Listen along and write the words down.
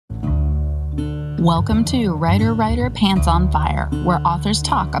Welcome to Writer Pants on Fire, where authors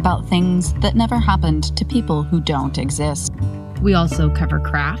talk about things that never happened to people who don't exist. We also cover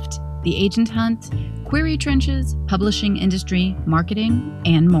craft, the agent hunt, query trenches, publishing industry, marketing,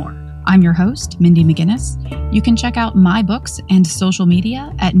 and more. I'm your host, Mindy McGinnis. You can check out my books and social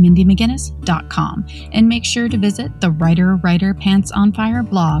media at mindymcginnis.com, and make sure to visit the Writer Pants on Fire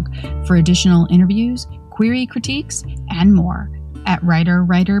blog for additional interviews, query critiques, and more at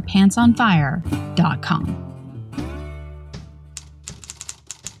writerpantsonfire.com.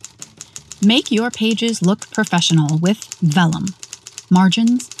 Make your pages look professional with Vellum.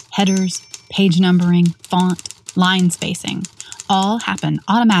 Margins, headers, page numbering, font, line spacing all happen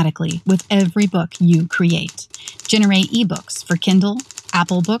automatically with every book you create. Generate ebooks for Kindle,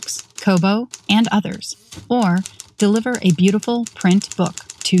 Apple Books, Kobo, and others, or deliver a beautiful print book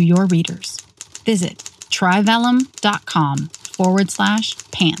to your readers. Visit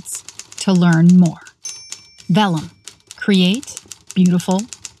tryvellum.com/pants to learn more. Vellum. Create beautiful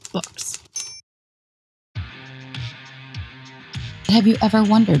books. Have you ever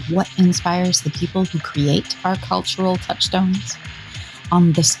wondered what inspires the people who create our cultural touchstones?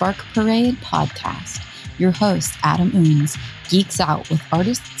 On the Spark Parade podcast, your host, Adam Oons, geeks out with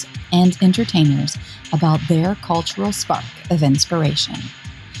artists and entertainers about their cultural spark of inspiration.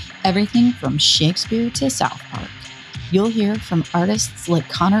 Everything from Shakespeare to South Park. You'll hear from artists like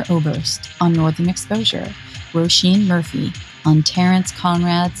Connor Oberst on Northern Exposure, Roisin Murphy on Terrence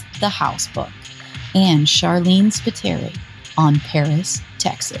Conrad's The House Book, and Charlene Spiteri on Paris,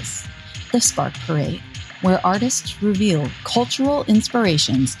 Texas. The Spark Parade, where artists reveal cultural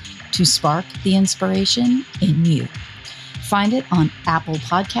inspirations to spark the inspiration in you. Find it on Apple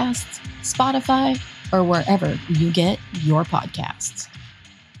Podcasts, Spotify, or wherever you get your podcasts.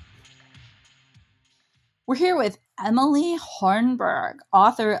 We're here with Emily Hornberg,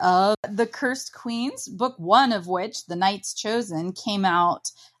 author of The Cursed Queens, book one of which, The Knights Chosen, came out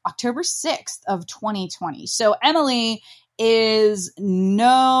October 6th of 2020. So Emily is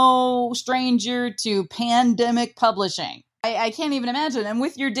no stranger to pandemic publishing. I can't even imagine. And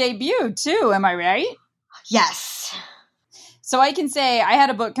with your debut too, am I right? Yes. So I can say I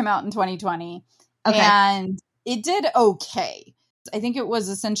had a book come out in 2020 and it did okay. I think it was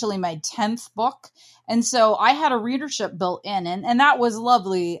essentially my 10th book. And so I had a readership built in, and that was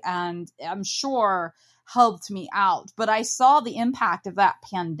lovely and I'm sure helped me out. But I saw the impact of that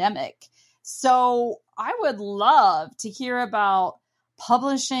pandemic. So I would love to hear about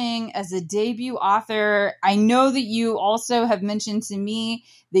publishing as a debut author. I know that you also have mentioned to me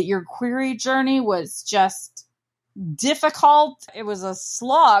that your query journey was just difficult. It was a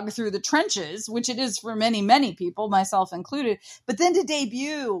slog through the trenches, which it is for many, many people, myself included. But then to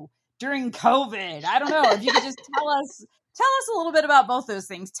debut during COVID, I don't know if you could just tell us a little bit about both those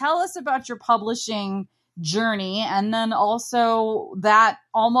things. Tell us about your publishing journey, and then also that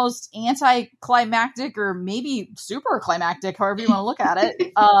almost anticlimactic or maybe super climactic, however you want to look at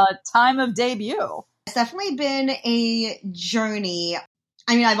it, time of debut. It's definitely been a journey.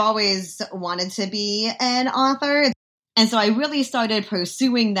 I mean, I've always wanted to be an author. And so I really started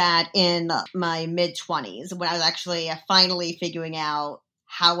pursuing that in my mid-20s when I was actually finally figuring out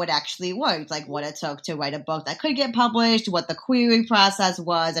how it actually worked, like what it took to write a book that could get published, what the query process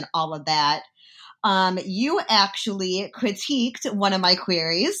was, and all of that. You actually critiqued one of my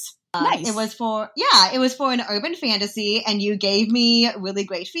queries. Nice. It was for an urban fantasy, and you gave me really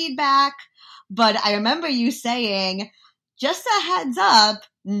great feedback. But I remember you saying, just a heads up,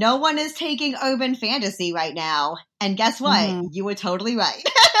 no one is taking urban fantasy right now. And guess what? You were totally right.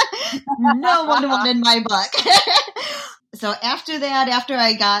 No one wanted my book. So after that, after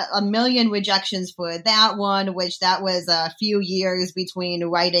I got a million rejections for that one, which that was a few years between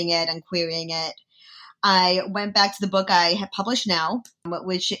writing it and querying it, I went back to the book I have published now,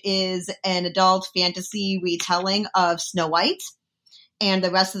 which is an adult fantasy retelling of Snow White. And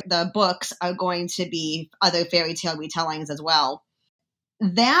the rest of the books are going to be other fairy tale retellings as well.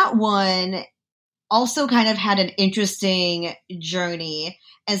 That one also kind of had an interesting journey.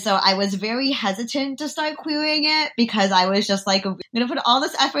 And so I was very hesitant to start querying it because I was just like, I'm going to put all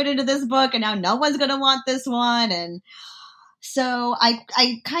this effort into this book and now no one's going to want this one. And so I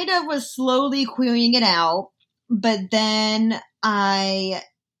kind of was slowly querying it out, but then I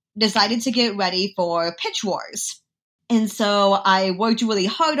decided to get ready for Pitch Wars. And so I worked really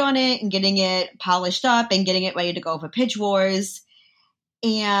hard on it and getting it polished up and getting it ready to go for Pitch Wars.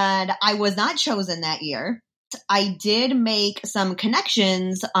 And I was not chosen that year. I did make some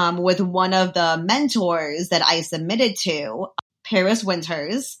connections with one of the mentors that I submitted to, Paris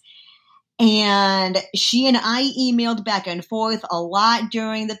Winters. And she and I emailed back and forth a lot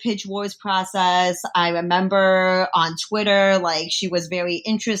during the pitch wars process. I remember on Twitter, like, she was very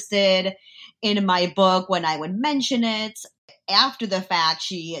interested in my book when I would mention it. After the fact,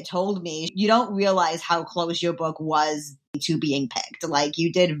 she told me, you don't realize how close your book was to being picked. Like,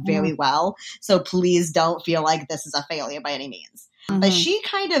 you did very well. So please don't feel like this is a failure by any means. But she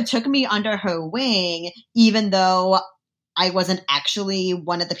kind of took me under her wing, even though I wasn't actually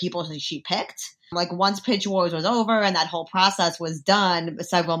one of the people that she picked. Like, once Pitch Wars was over and that whole process was done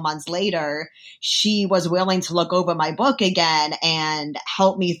several months later, she was willing to look over my book again and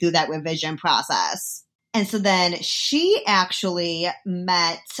help me through that revision process. And so then she actually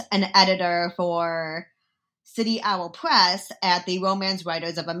met an editor for City Owl Press at the Romance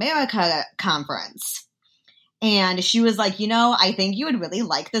Writers of America conference. And she was like, I think you would really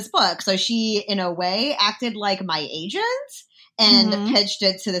like this book. So she, in a way, acted like my agent and pitched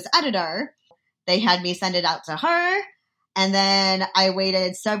it to this editor. They had me send it out to her. And then I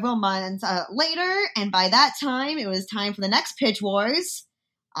waited several months later. And by that time, it was time for the next Pitch Wars.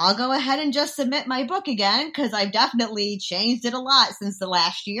 I'll go ahead and just submit my book again because I've definitely changed it a lot since the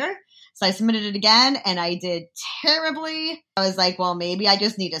last year. So I submitted it again and I did terribly. I was like, well, maybe I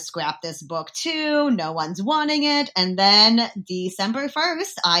just need to scrap this book too. No one's wanting it. And then December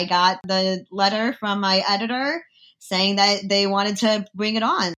 1st, I got the letter from my editor saying that they wanted to bring it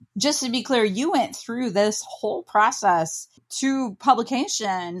on. Just to be clear, you went through this whole process to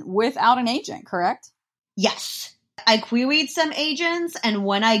publication without an agent, correct? Yes. I queried some agents, and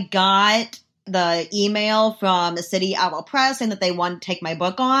when I got the email from the City Owl Press saying that they wanted to take my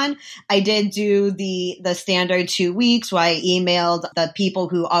book on, I did do the standard 2 weeks where I emailed the people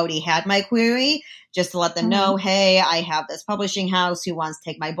who already had my query just to let them know, hey, I have this publishing house who wants to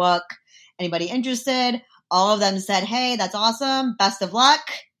take my book. Anybody interested? All of them said, hey, that's awesome. Best of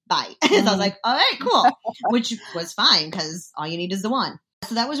luck. Bye. So I was like, all right, cool. Which was fine because all you need is the one.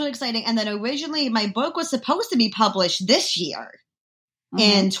 So that was really exciting. And then originally my book was supposed to be published this year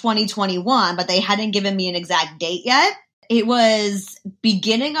in 2021, but they hadn't given me an exact date yet. It was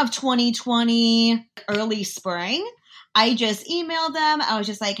beginning of 2020, early spring. I just emailed them. I was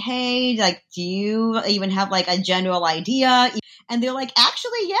just like, hey, like, do you even have like a general idea? And they're like,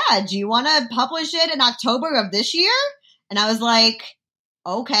 actually, yeah. Do you want to publish it in October of this year? And I was like,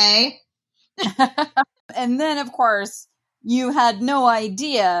 okay. And then, of course, you had no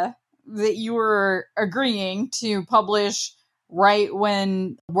idea that you were agreeing to publish right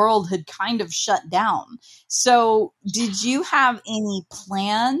when the world had kind of shut down. So did you have any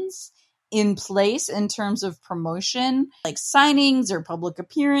plans in place in terms of promotion, like signings or public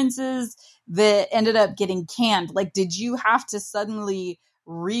appearances that ended up getting canned? Like, did you have to suddenly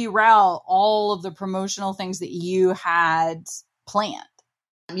reroute all of the promotional things that you had planned?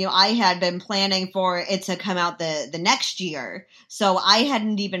 I had been planning for it to come out the next year. So I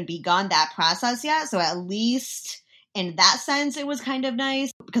hadn't even begun that process yet. So at least in that sense, it was kind of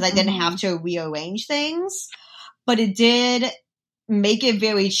nice because I didn't have to rearrange things. But it did make it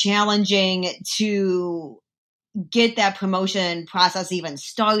very challenging to get that promotion process even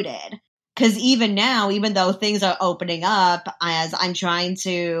started. Because even now, even though things are opening up, as I'm trying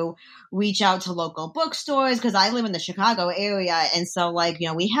to reach out to local bookstores, because I live in the Chicago area. And so, like,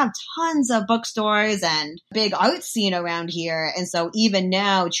 we have tons of bookstores and big art scene around here. And so even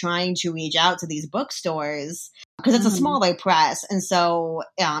now, trying to reach out to these bookstores, because it's a smaller press. And so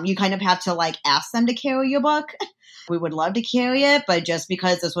you kind of have to, like, ask them to carry your book. We would love to carry it, but just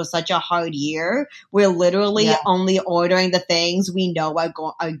because this was such a hard year, we're literally only ordering the things we know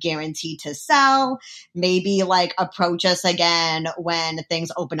are guaranteed to sell. Maybe like approach us again when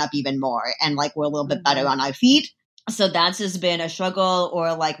things open up even more and like we're a little bit better on our feet. So that's just been a struggle.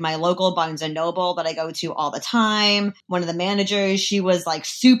 Or like my local Barnes & Noble that I go to all the time. One of the managers, she was like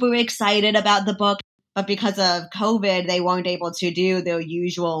super excited about the book. But because of COVID, they weren't able to do their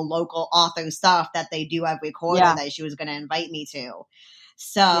usual local author stuff that they do every quarter that she was going to invite me to.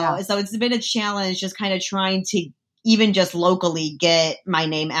 So it's been a challenge just kind of trying to even just locally get my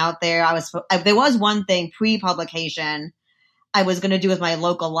name out there. There was one thing pre-publication I was going to do with my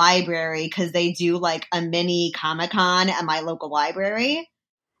local library because they do like a mini Comic-Con at my local library.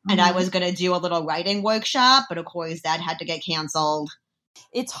 And I was going to do a little writing workshop, but of course that had to get canceled.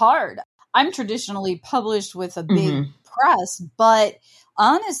 It's hard. I'm traditionally published with a big press, but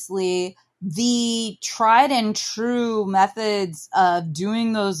honestly, the tried and true methods of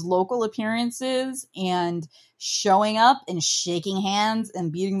doing those local appearances and showing up and shaking hands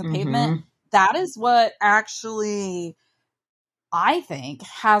and beating the pavement, that is what actually I think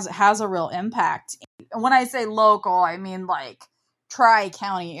has a real impact. When I say local, I mean like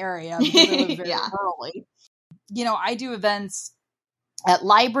tri-county area because I live very rurally. You know, I do events at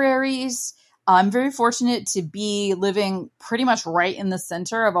libraries. I'm very fortunate to be living pretty much right in the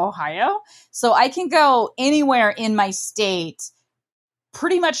center of Ohio. So I can go anywhere in my state,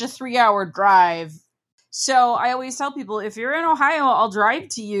 pretty much a 3-hour drive. So I always tell people, if you're in Ohio, I'll drive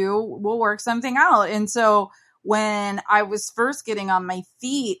to you. We'll work something out. And so when I was first getting on my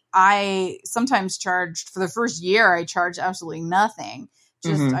feet, I sometimes charged, for the first year, I charged absolutely nothing.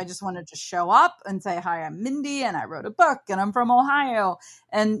 I just wanted to show up and say, hi, I'm Mindy and I wrote a book and I'm from Ohio.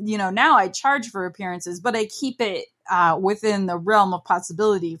 And, you know, now I charge for appearances, but I keep it within the realm of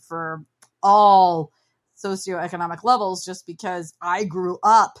possibility for all socioeconomic levels, just because I grew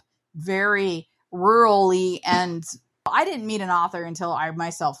up very rurally and I didn't meet an author until I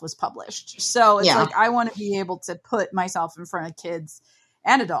myself was published. So it's like, I want to be able to put myself in front of kids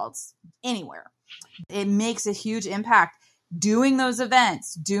and adults anywhere. It makes a huge impact. Doing those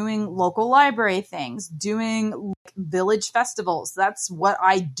events, doing local library things, doing village festivals. That's what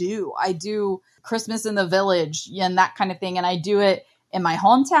I do. I do Christmas in the village and that kind of thing. And I do it in my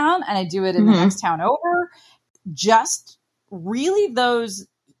hometown and I do it in the next town over. Just really those,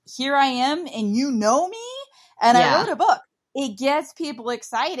 here I am and you know me and I wrote a book. It gets people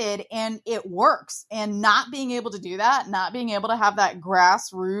excited and it works. And not being able to do that, not being able to have that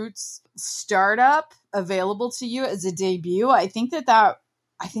grassroots startup available to you as a debut, I think that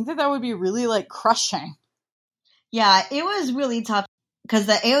would be really like crushing. Yeah, it was really tough because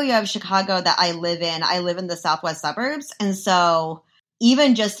the area of Chicago that I live in the southwest suburbs. And so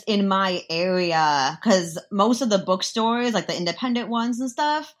even just in my area, because most of the bookstores, like the independent ones and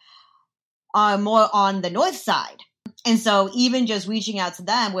stuff, are more on the north side. And so even just reaching out to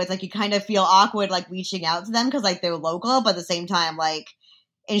them, where it's like you kind of feel awkward like reaching out to them because like they're local, but at the same time, like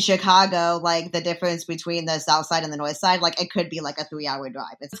in Chicago, like the difference between the south side and the north side, like it could be like a 3-hour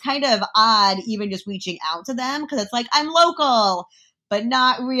drive. It's kind of odd even just reaching out to them because it's like, I'm local, but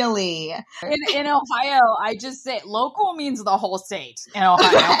not really. In Ohio, I just say local means the whole state in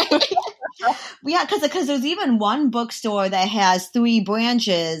Ohio. Yeah, because there's even one bookstore that has 3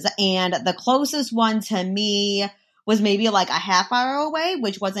 branches, and the closest one to me was maybe like a half-hour away,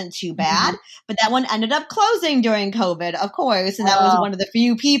 which wasn't too bad. But that one ended up closing during COVID, of course. And that was one of the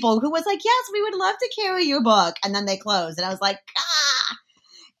few people who was like, yes, we would love to carry your book. And then they closed. And I was like, ah.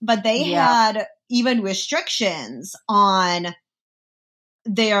 But they had even restrictions on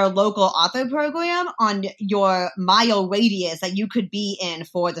their local author program on your mile radius that you could be in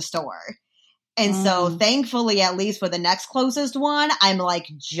for the store. And so thankfully, at least for the next closest one, I'm like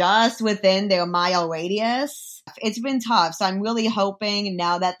just within their mile radius. It's been tough. So I'm really hoping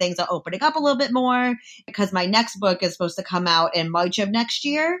now that things are opening up a little bit more, because my next book is supposed to come out in March of next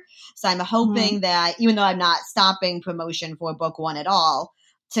year. So I'm hoping that even though I'm not stopping promotion for book 1 at all,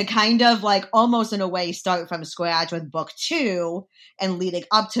 to kind of like almost in a way start from scratch with book 2 and leading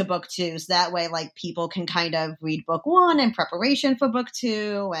up to book 2. So that way like people can kind of read book 1 in preparation for book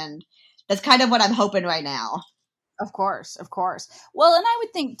 2. And that's kind of what I'm hoping right now. Of course. Well, and I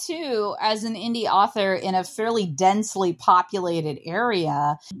would think too, as an indie author in a fairly densely populated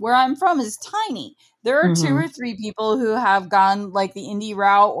area, where I'm from is tiny. There are 2 or 3 people who have gone like the indie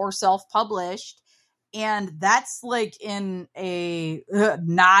route or self-published. And that's like in a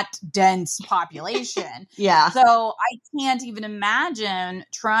not dense population. Yeah. So I can't even imagine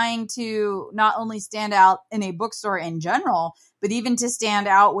trying to not only stand out in a bookstore in general, but even to stand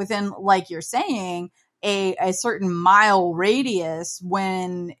out within, like you're saying, a certain mile radius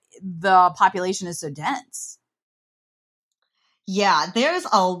when the population is so dense. Yeah, there's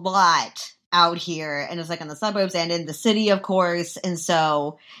a lot out here, and it's like in the suburbs and in the city, of course. And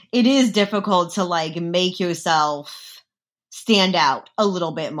so it is difficult to like make yourself stand out a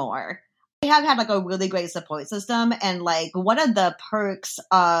little bit more. I have had like a really great support system, and like one of the perks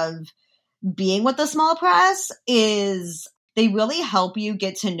of being with the small press is they really help you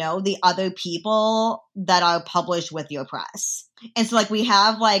get to know the other people that are published with your press. And so like we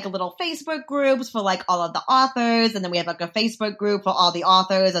have like little Facebook groups for like all of the authors, and then we have like a Facebook group for all the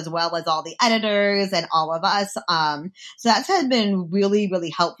authors as well as all the editors and all of us. So that's had been really, really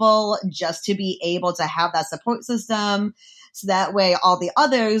helpful just to be able to have that support system. So that way all the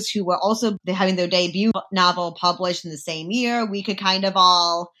others who were also having their debut novel published in the same year, we could kind of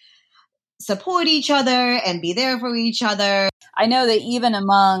all support each other and be there for each other. I know that even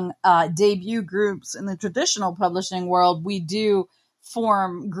among debut groups in the traditional publishing world, we do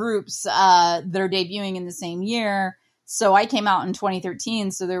form groups that are debuting in the same year. So I came out in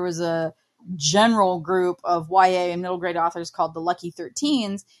 2013. So there was a general group of YA and middle grade authors called the Lucky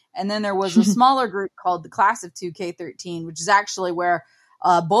 13s. And then there was a smaller group called the Class of 2K13, which is actually where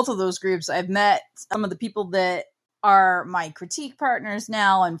both of those groups, I've met some of the people that are my critique partners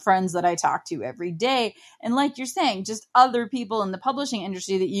now and friends that I talk to every day. And like you're saying, just other people in the publishing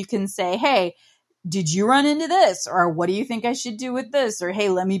industry that you can say, hey, did you run into this? Or what do you think I should do with this? Or, hey,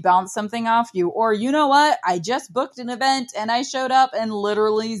 let me bounce something off you. Or, you know what? I just booked an event and I showed up and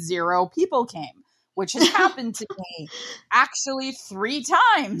literally 0 people came, which has happened to me actually 3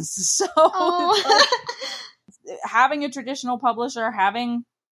 times. So having a traditional publisher,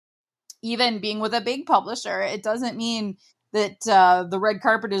 even being with a big publisher, it doesn't mean that the red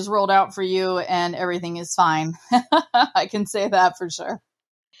carpet is rolled out for you and everything is fine. I can say that for sure.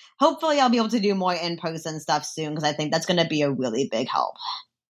 Hopefully I'll be able to do more in-person stuff soon, because I think that's going to be a really big help.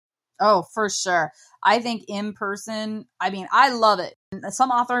 Oh, for sure. I think in person, I love it.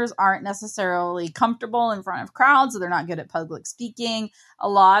 Some authors aren't necessarily comfortable in front of crowds, so they're not good at public speaking. A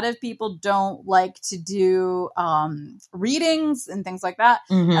lot of people don't like to do readings and things like that.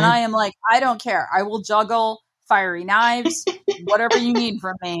 Mm-hmm. And I am like, I don't care. I will juggle fiery knives, whatever you need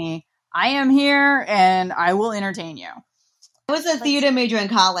from me. I am here and I will entertain you. I was a theater major in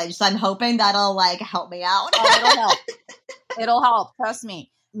college, so I'm hoping that'll help me out. Oh, it'll help. It'll help. Trust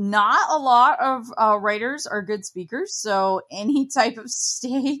me. Not a lot of writers are good speakers, so any type of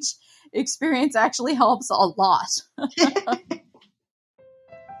stage experience actually helps a lot.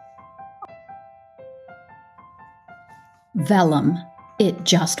 Vellum. It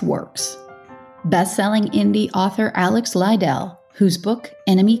just works. Best-selling indie author Alex Liddell, whose book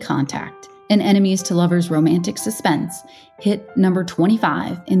Enemy Contact, an enemies to lovers romantic suspense, hit number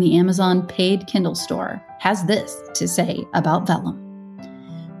 25 in the Amazon paid Kindle store, has this to say about Vellum.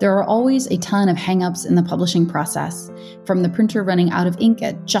 There are always a ton of hangups in the publishing process, from the printer running out of ink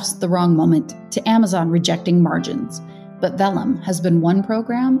at just the wrong moment to Amazon rejecting margins. But Vellum has been one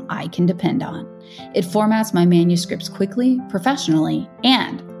program I can depend on. It formats my manuscripts quickly, professionally,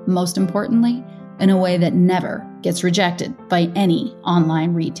 and, most importantly, in a way that never gets rejected by any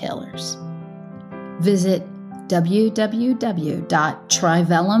online retailers. Visit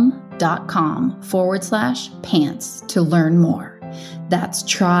www.tryvellum.com/pants to learn more. That's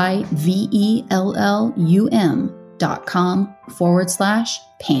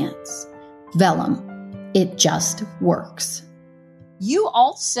tryvellum.com/pants. Vellum. It just works. You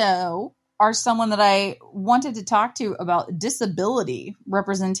also are someone that I wanted to talk to about disability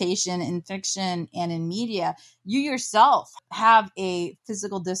representation in fiction and in media. You yourself have a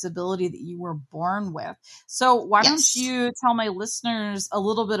physical disability that you were born with. So why don't you tell my listeners a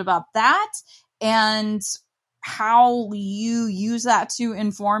little bit about that and how you use that to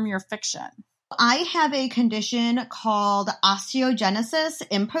inform your fiction? I have a condition called osteogenesis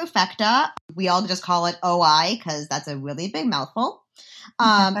imperfecta. We all just call it OI because that's a really big mouthful.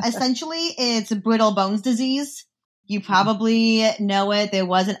 Essentially, it's brittle bones disease. You probably know it. There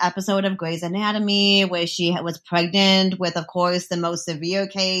was an episode of Grey's Anatomy where she was pregnant with, of course, the most severe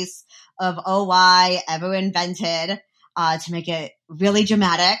case of OI ever invented to make it really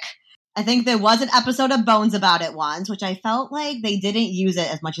dramatic. I think there was an episode of Bones about it once, which I felt like they didn't use it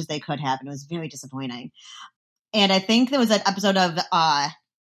as much as they could have, and it was very disappointing. And I think there was an episode of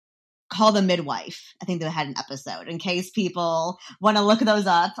Call the Midwife. I think they had an episode in case people want to look those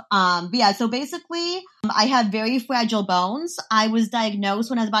up. But yeah, so basically, I have very fragile bones. I was diagnosed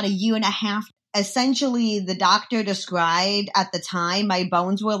when I was about 1.5 years. Essentially, the doctor described at the time my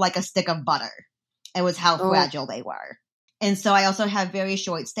bones were like a stick of butter. It was how fragile they were. And so I also have very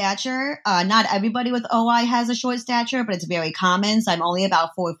short stature. Not everybody with OI has a short stature, but it's very common. So I'm only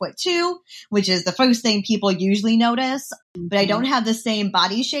about 4'2", which is the first thing people usually notice. But I don't have the same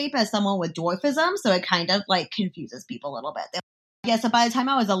body shape as someone with dwarfism, so it kind of confuses people a little bit. Yeah, so by the time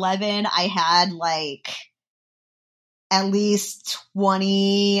I was 11, I had at least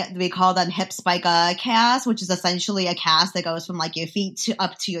 20, we call them hip spica casts, which is essentially a cast that goes from your feet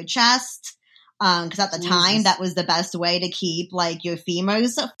up to your chest. Because at the time, that was the best way to keep your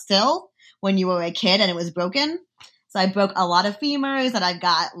femurs still when you were a kid and it was broken. So I broke a lot of femurs, and I've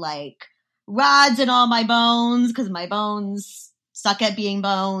got rods in all my bones because my bones suck at being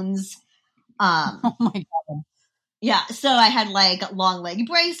bones. Oh my God. Yeah, so I had long leg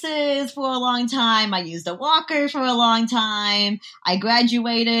braces for a long time. I used a walker for a long time. I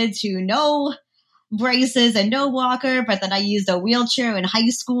graduated to no braces and no walker, but then I used a wheelchair in high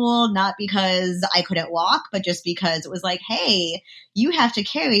school, not because I couldn't walk, but just because it was like, hey, you have to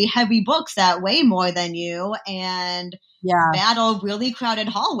carry heavy books that weigh more than you and battle really crowded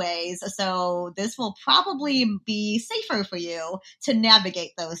hallways. So this will probably be safer for you to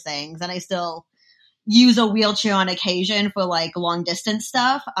navigate those things. And I still use a wheelchair on occasion for like long distance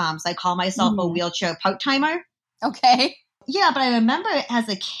stuff. So I call myself a wheelchair part-timer. Okay. Yeah, but I remember as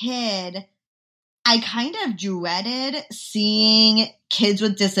a kid, I kind of dreaded seeing kids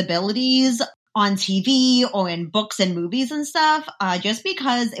with disabilities on TV or in books and movies and stuff, just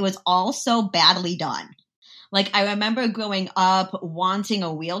because it was all so badly done. Like, I remember growing up wanting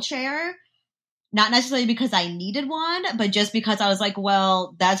a wheelchair, not necessarily because I needed one, but just because I was like,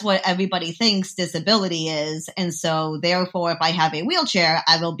 well, that's what everybody thinks disability is. And so therefore, if I have a wheelchair,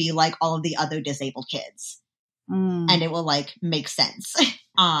 I will be like all of the other disabled kids. And it will like make sense.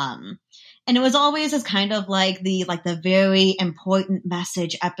 And it was always as kind of like the very important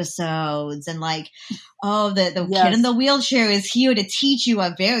message episodes and like, oh, the kid in the wheelchair is here to teach you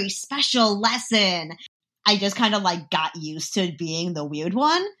a very special lesson. I just kind of like got used to being the weird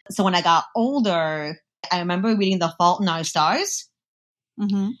one. So when I got older, I remember reading The Fault in Our Stars.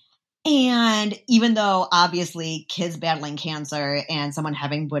 And even though obviously kids battling cancer and someone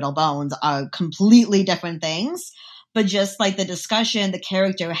having brittle bones are completely different things, but just like the discussion the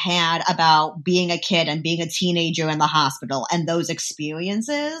character had about being a kid and being a teenager in the hospital and those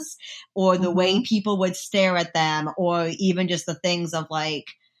experiences, or the way people would stare at them, or even just the things of like,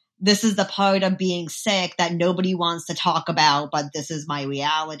 this is the part of being sick that nobody wants to talk about, but this is my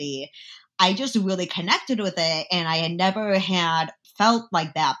reality. I just really connected with it, and I had never had felt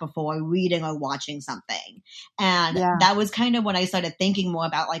like that before reading or watching something. And that was kind of when I started thinking more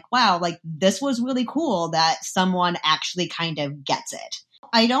about like, wow, like this was really cool that someone actually kind of gets it.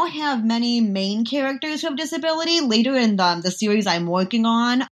 I don't have many main characters who have disability. Later in the series I'm working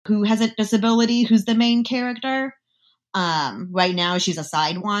on, who has a disability, who's the main character. Right now she's a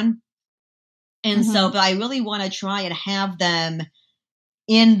side one. And so, but I really want to try and have them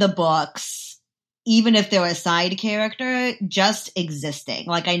in the books, even if they're a side character, just existing.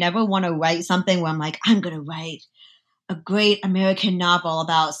 Like, I never want to write something where I'm like, I'm going to write a great American novel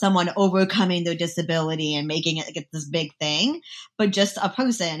about someone overcoming their disability and making it get this big thing, but just a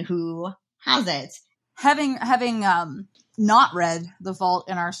person who has it. Having not read The Fault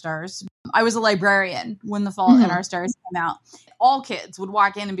in Our Stars, I was a librarian when The Fault in Our Stars came out. All kids would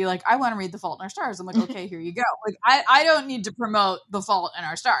walk in and be like, I want to read The Fault in Our Stars. I'm like, okay, here you go. Like, I don't need to promote The Fault in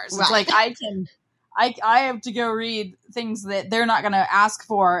Our Stars. It's like, I have to go read things that they're not going to ask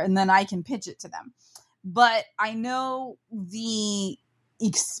for, and then I can pitch it to them. But I know the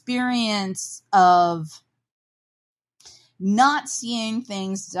experience of not seeing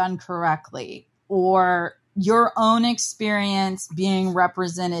things done correctly, or your own experience being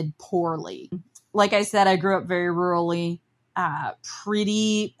represented poorly. Like I said, I grew up very rurally,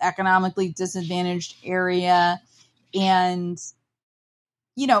 pretty economically disadvantaged area, and,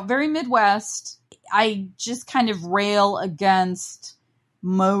 you know, very Midwest. I just kind of rail against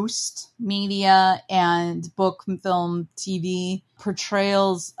most media and book, film, TV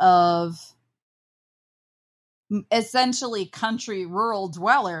portrayals of essentially country rural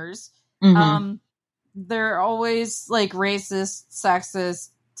dwellers. They're always like racist,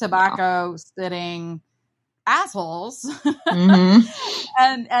 sexist, tobacco spitting assholes.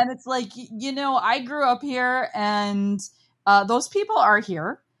 And it's like, you know, I grew up here, and those people are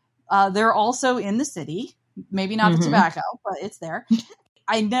here. They're also in the city, maybe not the tobacco, but it's there.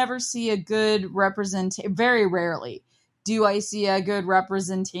 I never see a good representation. Very rarely do I see a good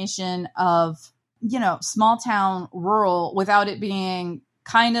representation of, you know, small town rural without it being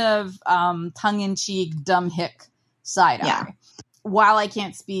kind of tongue-in-cheek, dumb hick side eye. While I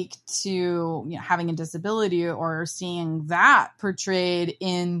can't speak to, you know, having a disability or seeing that portrayed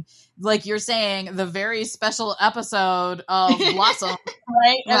in, like you're saying, the very special episode of Blossom,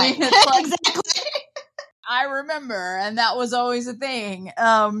 right? I mean, it's like, exactly. I remember, and that was always a thing.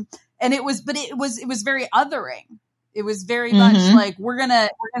 And it was very othering. It was very much like, we're gonna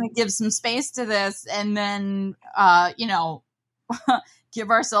give some space to this, and then you know, give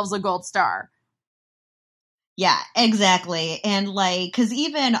ourselves a gold star. Yeah, exactly. And like, cause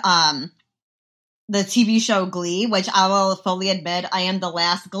even, the TV show Glee, which I will fully admit, I am the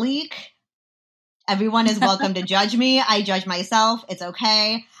last Gleek. Everyone is welcome to judge me. I judge myself. It's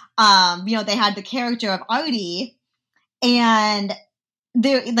okay. You know, they had the character of Artie, and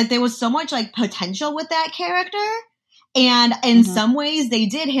there was so much like potential with that character. And in some ways they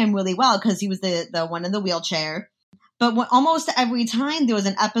did him really well, cause he was the one in the wheelchair. But almost every time there was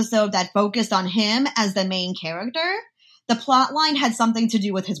an episode that focused on him as the main character, the plot line had something to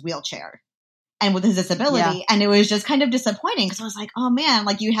do with his wheelchair and with his disability. Yeah. And it was just kind of disappointing because I was like, oh man,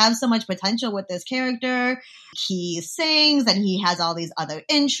 like you have so much potential with this character. He sings and he has all these other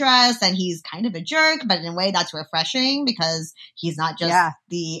interests and he's kind of a jerk, but in a way that's refreshing because he's not just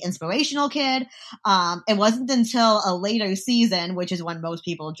the inspirational kid. It wasn't until a later season, which is when most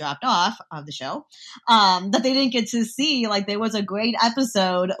people dropped off of the show, that they didn't get to see, like there was a great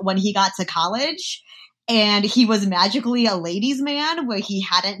episode when he got to college and he was magically a ladies' man where he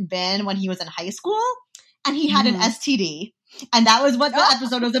hadn't been when he was in high school. And he had an STD. And that was what the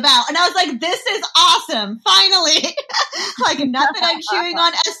episode was about. And I was like, this is awesome. Finally. Like, not that I'm cheering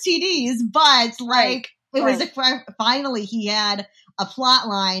on STDs, but like, it was finally he had a plot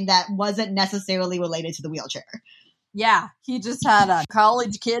line that wasn't necessarily related to the wheelchair. Yeah. He just had a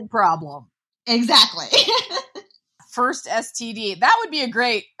college kid problem. Exactly. First STD. That would be a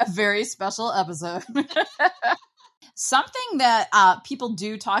very special episode. Something that people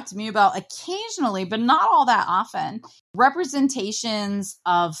do talk to me about occasionally, but not all that often, representations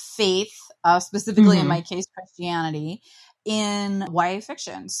of faith, specifically in my case, Christianity, in YA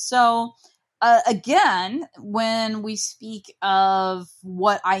fiction. So again, when we speak of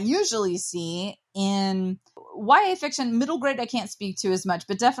what I usually see in YA fiction, middle grade I can't speak to as much,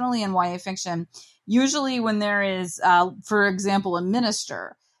 but definitely in YA fiction, usually when there is, for example, a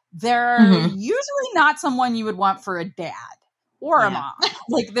minister, they're usually not someone you would want for a dad or a mom.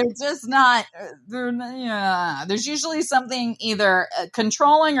 Like they're just not, there's usually something either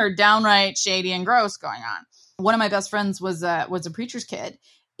controlling or downright shady and gross going on. One of my best friends was a preacher's kid.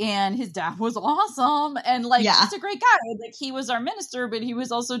 And his dad was awesome and like just a great guy. Like he was our minister, but he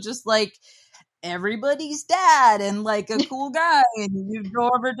was also just like everybody's dad and like a cool guy. And you'd go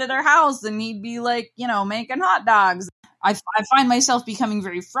over to their house and he'd be like, making hot dogs. I find myself becoming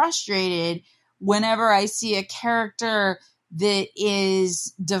very frustrated whenever I see a character that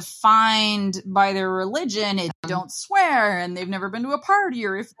is defined by their religion. They don't swear and they've never been to a party,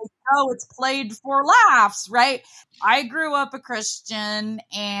 or if they go, it's played for laughs, right? I grew up a Christian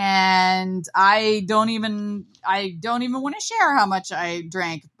and I don't even want to share how much I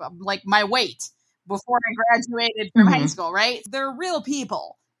drank, like my weight before I graduated from high school, right? They're real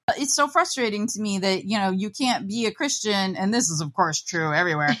people. It's so frustrating to me that, you can't be a Christian, and this is of course true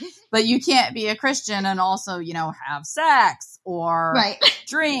everywhere, but you can't be a Christian and also, have sex or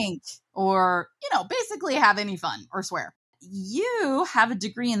drink or, basically have any fun or swear. You have a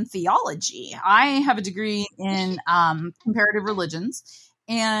degree in theology. I have a degree in comparative religions.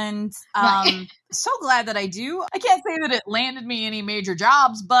 And so glad that I do. I can't say that it landed me any major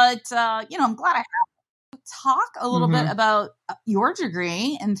jobs, but, I'm glad I have. Talk a little bit about your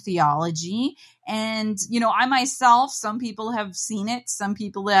degree in theology. And, I myself, some people have seen it. Some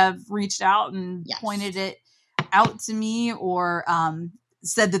people have reached out and pointed it out to me or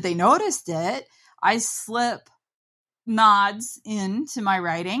said that they noticed it. I slip nods into my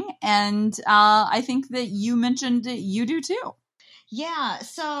writing. And I think that you mentioned that you do too. Yeah.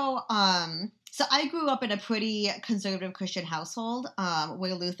 So I grew up in a pretty conservative Christian household.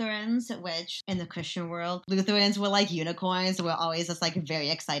 We're Lutherans, which in the Christian world, Lutherans were like unicorns. We're always just like very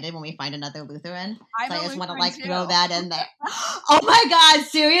excited when we find another Lutheran. So I just want to like throw that in there. Oh my God,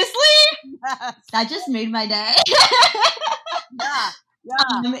 seriously? Yes. That just made my day.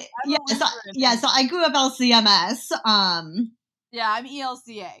 So I grew up LCMS. I'm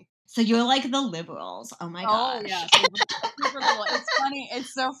ELCA. So you're like the liberals. Oh my gosh. Oh yeah. Super little. It's funny.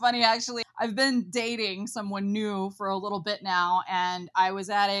 It's so funny actually. I've been dating someone new for a little bit now, and I was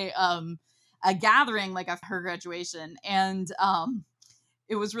at a gathering like after her graduation, and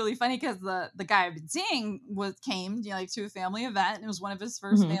it was really funny because the guy I've been seeing came to a family event, and it was one of his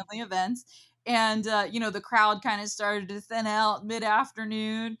first family events, and the crowd kind of started to thin out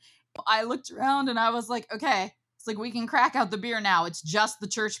mid-afternoon. I looked around and I was like, okay. It's like, we can crack out the beer now. It's just the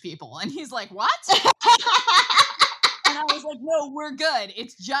church people. And he's like, what? And I was like, no, we're good.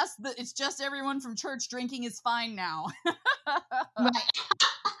 It's just everyone from church drinking is fine now. Right.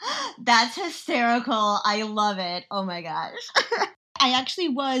 That's hysterical. I love it. Oh my gosh. I actually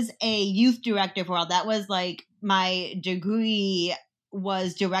was a youth director for all. That was like my degree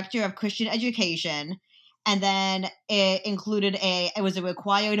was director of Christian education. And then it included it was a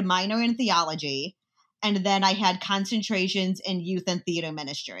required minor in theology. And then I had concentrations in youth and theater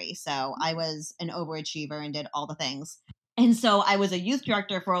ministry. So I was an overachiever and did all the things. And so I was a youth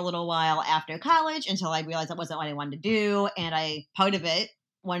director for a little while after college until I realized that wasn't what I wanted to do. And part of it,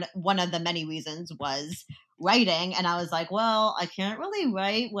 one of the many reasons was writing. And I was like, well, I can't really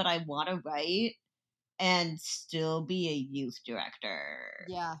write what I want to write and still be a youth director.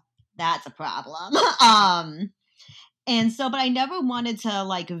 Yeah. That's a problem. And so, but I never wanted to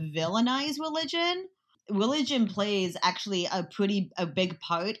like villainize religion. Religion plays actually a big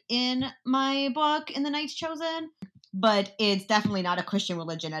part in my book, In the Knights Chosen, but it's definitely not a Christian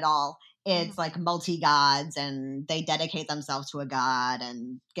religion at all. It's like multi-gods, and they dedicate themselves to a god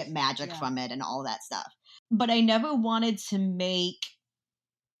and get magic from it and all that stuff. But I never wanted to make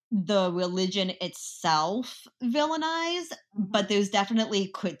the religion itself villainized, but there's definitely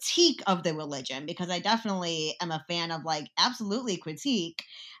critique of the religion, because I definitely am a fan of like absolutely critique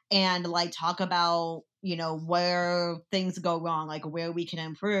and like talk about, you know, where things go wrong, like where we can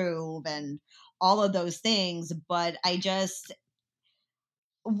improve and all of those things. But I just,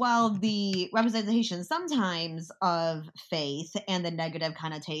 while the representation sometimes of faith and the negative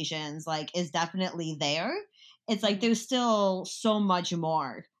connotations like is definitely there, it's like there's still so much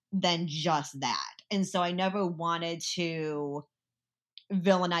more than just that. And so I never wanted to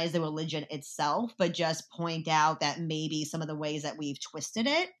villainize the religion itself, but just point out that maybe some of the ways that we've twisted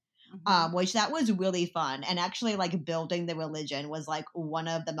it, which that was really fun. And actually like building the religion was like one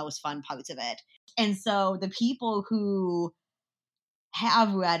of the most fun parts of it. And so the people who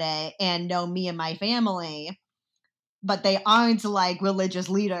have read it and know me and my family, but they aren't like religious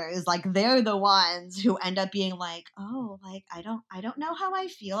leaders, like they're the ones who end up being like, oh, like I don't know how I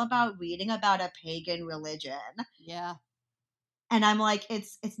feel about reading about a pagan religion. Yeah. And I'm like,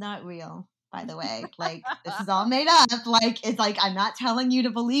 it's not real, by the way. Like this is all made up. Like it's like I'm not telling you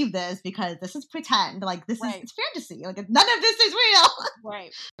to believe this because this is pretend. Like this is it's fantasy. Like none of this is real.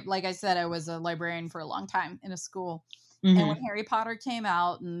 Right. Like I said, I was a librarian for a long time in a school. And when Harry Potter came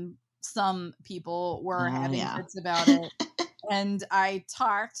out, and some people were having fits about it, and I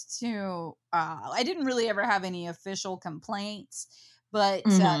talked to, I didn't really ever have any official complaints, but,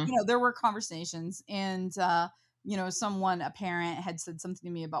 you know, there were conversations, and, you know, a parent had said something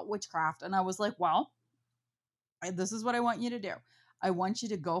to me about witchcraft, and I was like, well, this is what I want you to do. I want you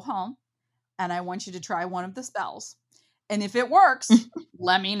to go home, and I want you to try one of the spells, and if it works,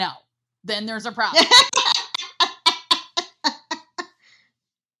 let me know. Then there's a problem.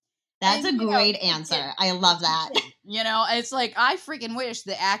 That's a great answer. I love that. You know, it's like, I freaking wish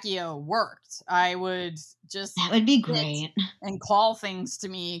the Accio worked. I would just... That would be great. And call things to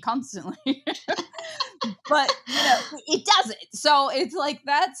me constantly. But, you know, it doesn't. So it's like,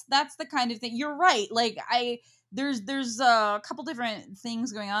 that's the kind of thing. You're right. Like, there's a couple different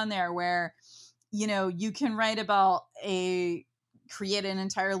things going on there where, you know, you can write about create an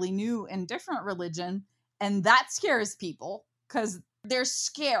entirely new and different religion, and that scares people because they're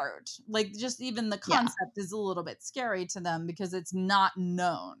scared. Like, just even the concept is a little bit scary to them because it's not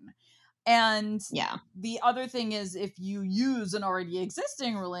known. And the other thing is, if you use an already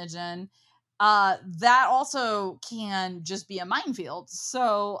existing religion, that also can just be a minefield.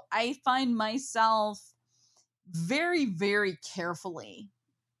 So I find myself very, very carefully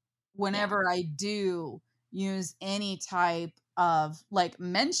whenever I do use any type of like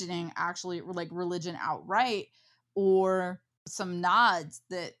mentioning actually like religion outright, or some nods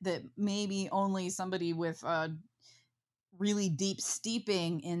that maybe only somebody with a really deep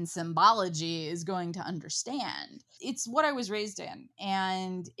steeping in symbology is going to understand. It's what I was raised in,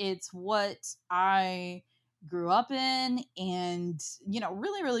 and it's what I grew up in, and, you know,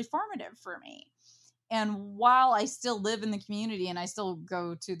 really, really formative for me. And while I still live in the community and I still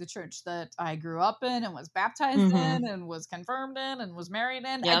go to the church that I grew up in and was baptized in and was confirmed in and was married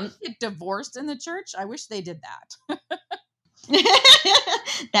in, I didn't get divorced in the church. I wish they did that.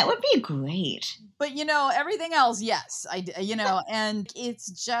 That would be great. But, you know, everything else, yes, you know, and it's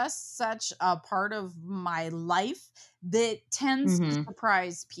just such a part of my life that tends to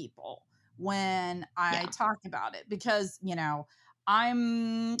surprise people when I talk about it, because, you know,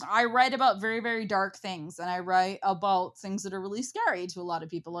 I write about very, very dark things, and I write about things that are really scary to a lot of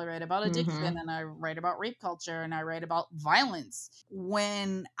people. I write about addiction, and I write about rape culture, and I write about violence.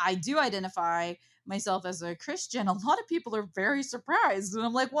 When I do identify myself as a Christian, a lot of people are very surprised, and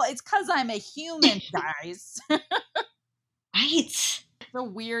I'm like, well, it's because I'm a human, guys. Right.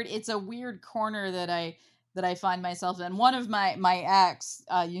 It's a weird corner that I find myself in. One of my ex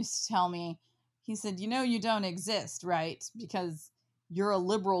used to tell me, he said, you know, you don't exist, right? Because you're a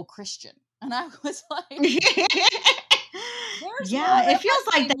liberal Christian. And I was like, yeah, it feels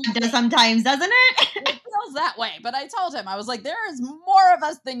like that sometimes, doesn't it? It feels that way. But I told him, I was like, there is more of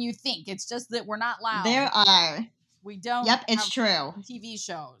us than you think. It's just that we're not loud. There are. We don't. Yep, it's true. TV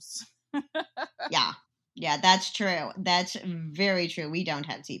shows. Yeah. Yeah, that's true. That's very true. We don't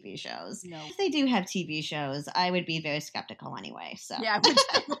have TV shows. No. If they do have TV shows, I would be very skeptical anyway. So yeah.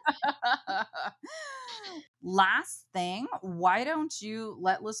 Last thing, why don't you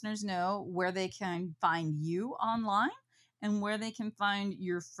let listeners know where they can find you online and where they can find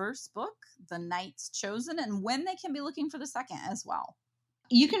your first book, The Knights Chosen, and when they can be looking for the second as well.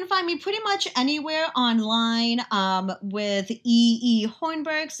 You can find me pretty much anywhere online with E.E.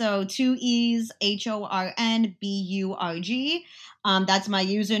 Hornburg, so 2 E's, HORNBURG. That's my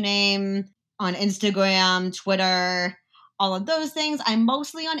username on Instagram, Twitter, all of those things. I'm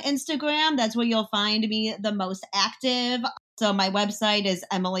mostly on Instagram. That's where you'll find me the most active. So my website is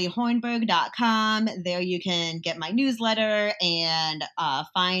emilyhornburg.com. There you can get my newsletter and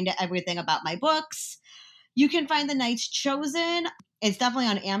find everything about my books. You can find The Knights Chosen. It's definitely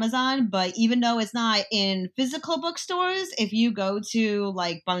on Amazon, but even though it's not in physical bookstores, if you go to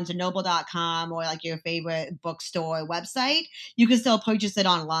like barnesandnoble.com or like your favorite bookstore website, you can still purchase it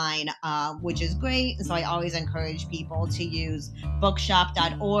online, which is great. So I always encourage people to use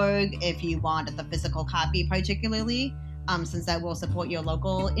bookshop.org if you want the physical copy particularly, since that will support your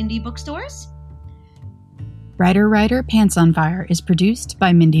local indie bookstores. Writer, Pants on Fire is produced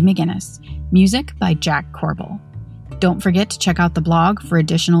by Mindy McGinnis. Music by Jack Corbel. Don't forget to check out the blog for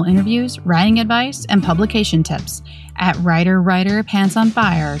additional interviews, writing advice, and publication tips at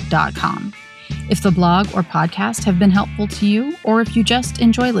writerpantsonfire.com. If the blog or podcast have been helpful to you, or if you just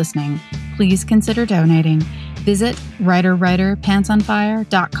enjoy listening, please consider donating. Visit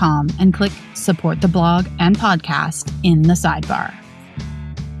writerpantsonfire.com and click Support the Blog and Podcast in the sidebar.